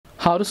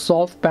How to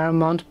solve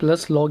Paramount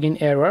Plus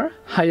login error.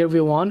 Hi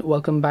everyone,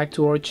 welcome back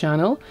to our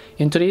channel.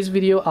 In today's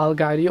video, I'll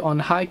guide you on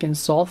how you can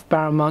solve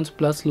Paramount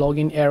Plus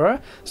login error,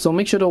 so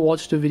make sure to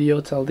watch the video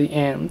till the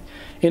end.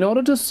 In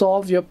order to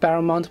solve your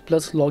Paramount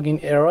Plus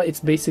login error, it's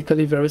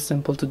basically very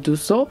simple to do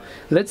so.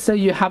 Let's say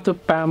you have the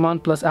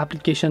Paramount Plus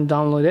application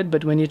downloaded,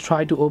 but when you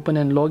try to open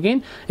and log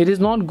in, it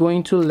is not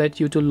going to let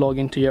you to log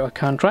into your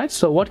account, right?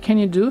 So what can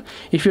you do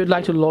if you'd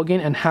like to log in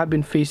and have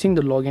been facing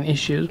the login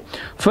issues?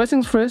 First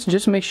things first,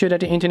 just make sure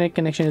that your internet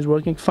connection is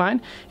working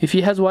fine. If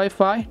it has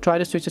Wi-Fi, try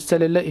to switch to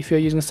cellular. If you're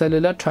using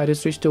cellular, try to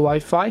switch to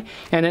Wi-Fi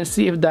and then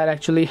see if that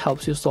actually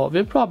helps you solve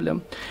your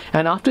problem.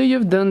 And after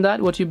you've done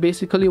that, what you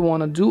basically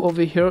want to do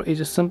over here is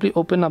just simply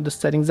open up the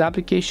settings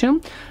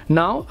application.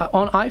 Now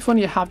on iPhone,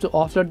 you have to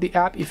offload the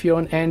app. If you're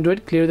on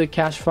Android, clear the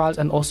cache files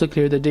and also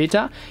clear the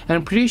data. And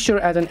I'm pretty sure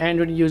as an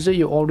Android user,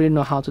 you already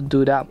know how to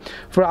do that.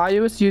 For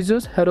iOS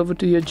users, head over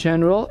to your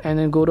general and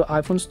then go to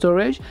iPhone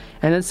storage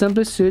and then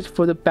simply search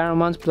for the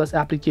Paramount Plus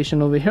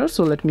application over here.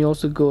 So let me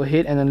also go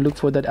ahead and then look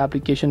for that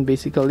application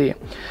basically.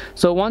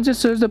 So once you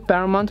search the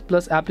Paramount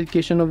Plus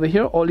application over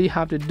here, all you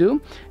have to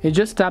do is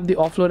just tap the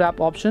Offload App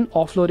option,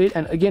 offload it,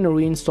 and again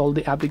reinstall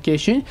the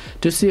application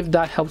to see if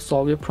that helps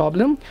solve your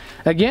problem.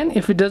 Again,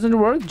 if it doesn't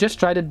work, just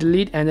try to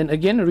delete and then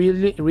again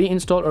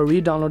reinstall or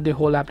re-download the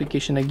whole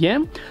application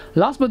again.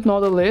 Last but not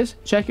the least,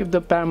 check if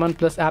the Paramount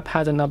Plus app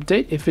has an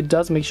update. If it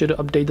does, make sure to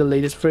update the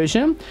latest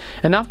version.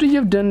 And after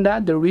you've done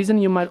that, the reason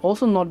you might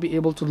also not be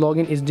able to log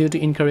in is due to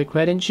incorrect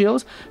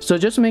credentials. So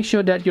just make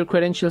sure that your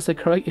credentials are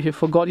correct. If you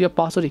forgot your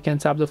password, you can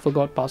tap the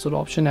forgot password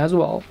option as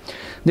well.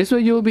 This way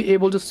you will be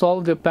able to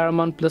solve the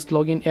Paramount Plus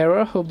login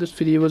error. Hope this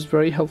video was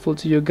very helpful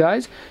to you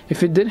guys.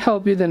 If it did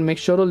help you, then make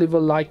sure to leave a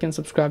like and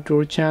subscribe to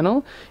our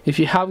channel. If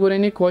you have got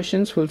any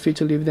questions, feel free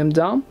to leave them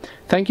down.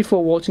 Thank you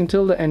for watching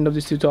till the end of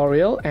this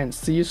tutorial and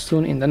see you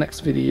soon in the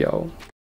next video.